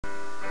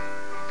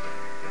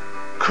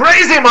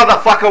crazy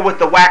motherfucker with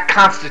the whack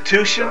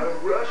constitution.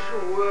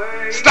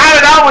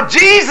 Started out with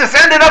Jesus,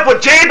 ended up with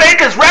J.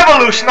 Baker's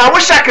revolution. I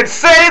wish I could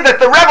say that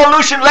the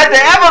revolution led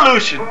to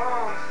evolution.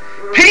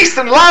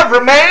 Peace and love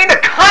remain a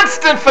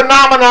constant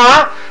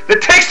phenomena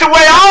that takes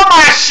away all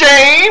my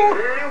shame,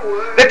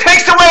 that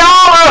takes away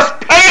all this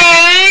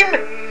pain.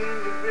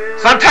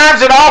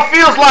 Sometimes it all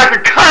feels like a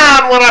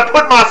con when I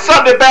put my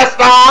Sunday best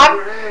on.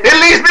 It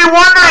leaves me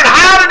wondering,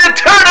 how did it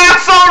turn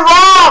out so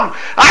wrong?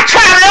 I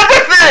tried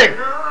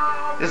everything.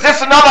 Is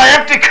this another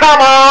empty come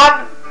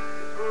on?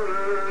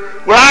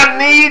 Where I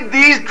need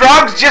these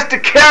drugs just to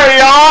carry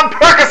on?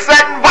 Percocet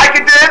and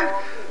Vicodin,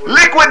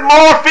 liquid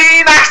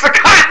morphine,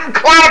 Oxycontin,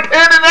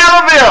 Clonopin, and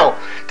Elavil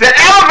to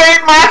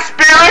elevate my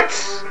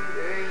spirits.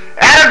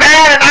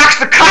 Ativan and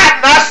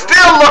Oxycontin, I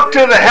still look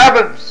to the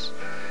heavens.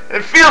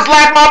 It feels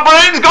like my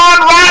brain's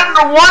gone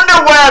rotten. I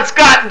wonder where it's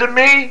gotten to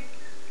me.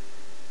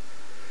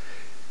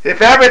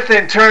 If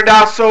everything turned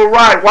out so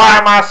right, why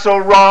am I so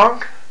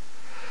wrong?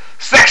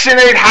 Section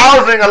 8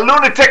 housing, a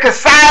lunatic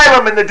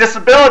asylum, and the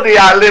disability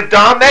I lived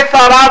on, they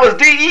thought I was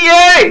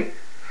DEA.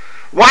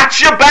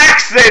 Watch your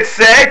backs, they'd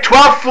say.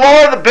 12th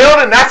floor of the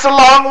building, that's a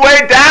long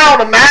way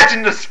down.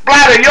 Imagine the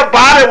splatter of your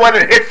body when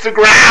it hits the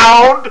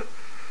ground.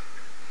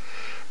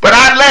 But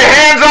I'd lay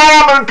hands on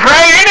them and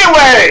pray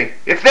anyway.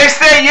 If they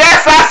say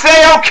yes, I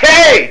say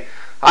okay.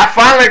 I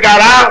finally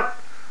got out.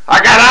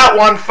 I got out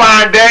one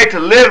fine day to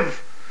live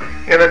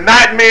in a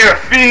nightmare of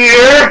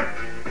fear.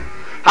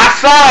 I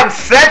saw and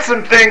said some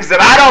things that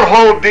I don't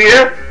hold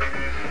dear.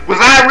 Was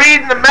I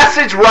reading the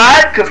message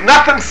right? Because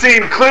nothing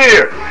seemed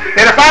clear.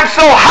 And if I'm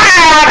so high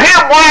on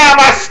him, why am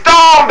I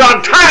stoned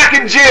on tonic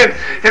and gin?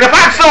 And if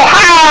I'm so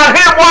high on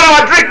him, why do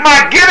I drink my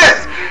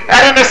Guinness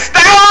at an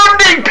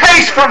astounding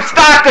pace from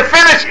start to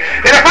finish?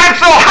 And if I'm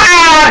so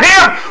high on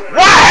him,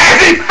 why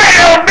has he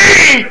failed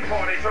me?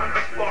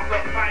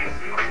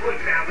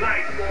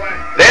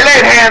 They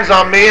laid hands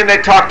on me and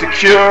they talked to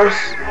cures,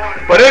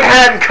 but it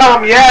hadn't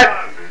come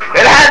yet.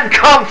 It hadn't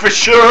come for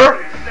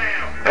sure.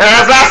 And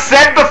as I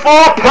said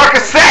before,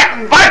 Percocet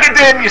and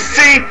Vicodin, you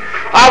see,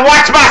 I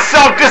watch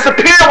myself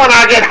disappear when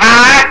I get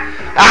high.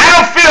 I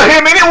don't feel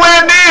him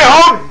anywhere near.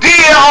 Oh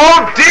dear,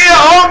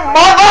 oh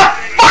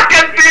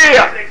motherfucking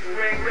dear.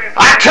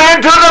 I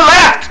turned to the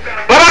left,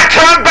 but I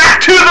turned back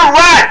to the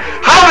right.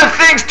 How did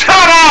things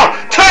turn out?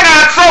 Turn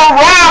out so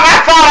wrong, I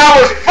thought I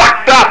was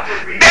fucked up.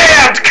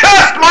 Damned,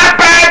 cursed my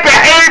bad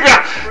behavior.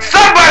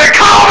 Somebody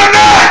call the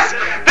nurse.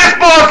 This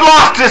boy's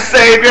lost his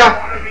savior.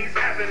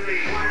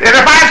 And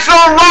if I'm so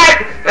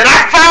right, and I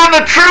found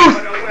the truth,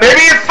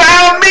 maybe it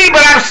found me,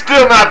 but I'm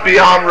still not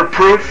beyond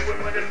reproof.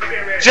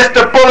 Just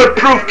a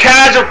bulletproof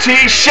casualty,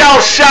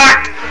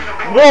 shell-shocked,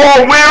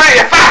 war-weary.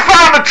 If I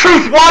found the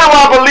truth, why do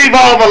I believe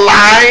all the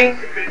lying?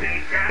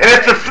 And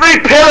if the three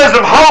pillars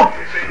of hope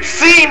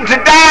seem to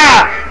die,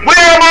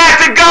 where am I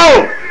to go?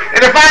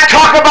 And if I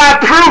talk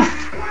about proof,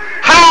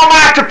 how am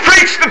I to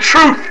preach the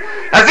truth?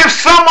 As if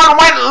someone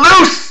went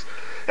loose,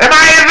 am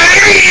I of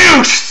any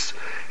use?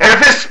 And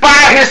if by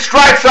his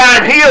stripes I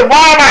am healed,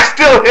 why am I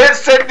still here,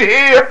 sitting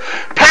here,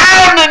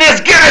 pounding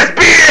this Guinness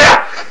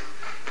beer?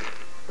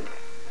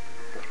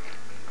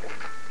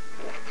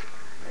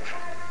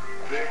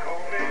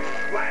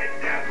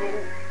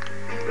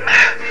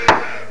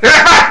 And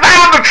if I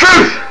found the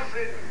truth,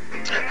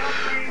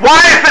 why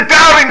is the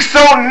doubting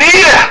so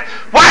near?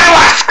 Why do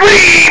I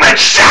scream and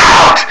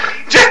shout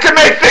just to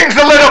make things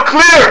a little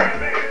clearer?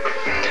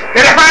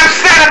 And if I'm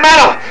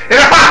sentimental,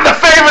 and if I'm the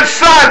favorite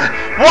son,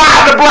 why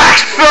the black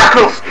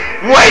circles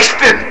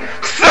wasted,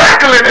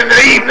 circling in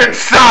the evening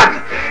sun?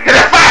 And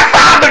if I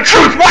found the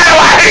truth, why do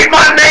I hate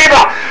my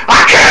neighbor?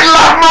 I can't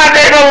love my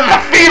neighbor with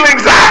the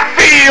feelings I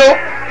feel.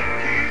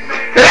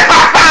 And if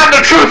I found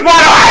the truth, why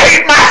do I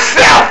hate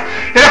myself?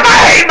 And if I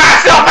hate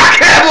myself, I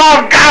can't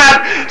love God.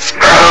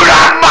 Screwed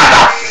up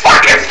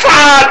motherfucking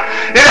son.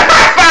 And if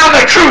I found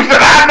the truth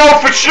that I know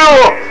for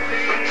sure,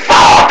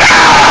 fall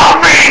down on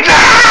me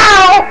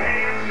now.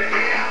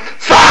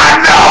 So I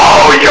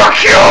know your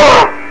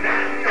cure.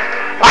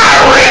 I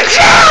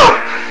reach out.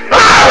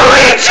 I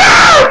reach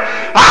out.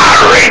 I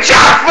reach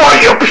out for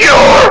you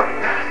pure.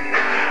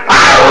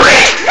 I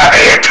reach for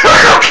the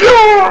eternal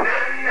cure.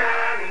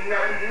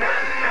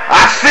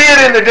 I see it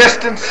in the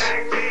distance.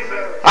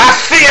 I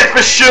see it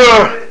for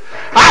sure.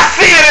 I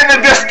see it in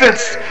the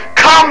distance.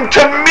 Come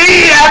to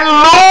me and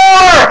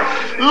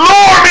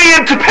lure me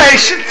into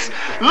patience.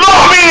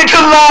 Lure me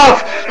into love.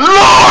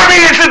 Lure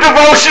me into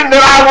devotion that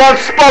I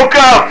once spoke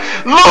of.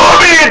 Lure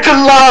me into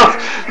love.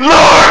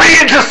 Lure me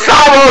into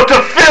sorrow to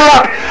fill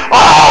up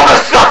all the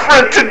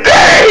suffering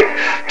today.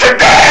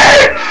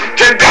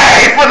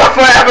 Today for the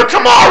forever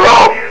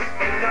tomorrow.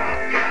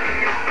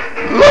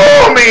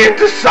 Lure me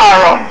into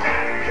sorrow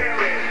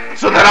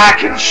so that I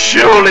can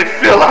surely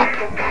fill up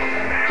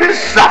his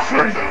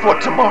suffering for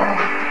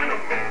tomorrow.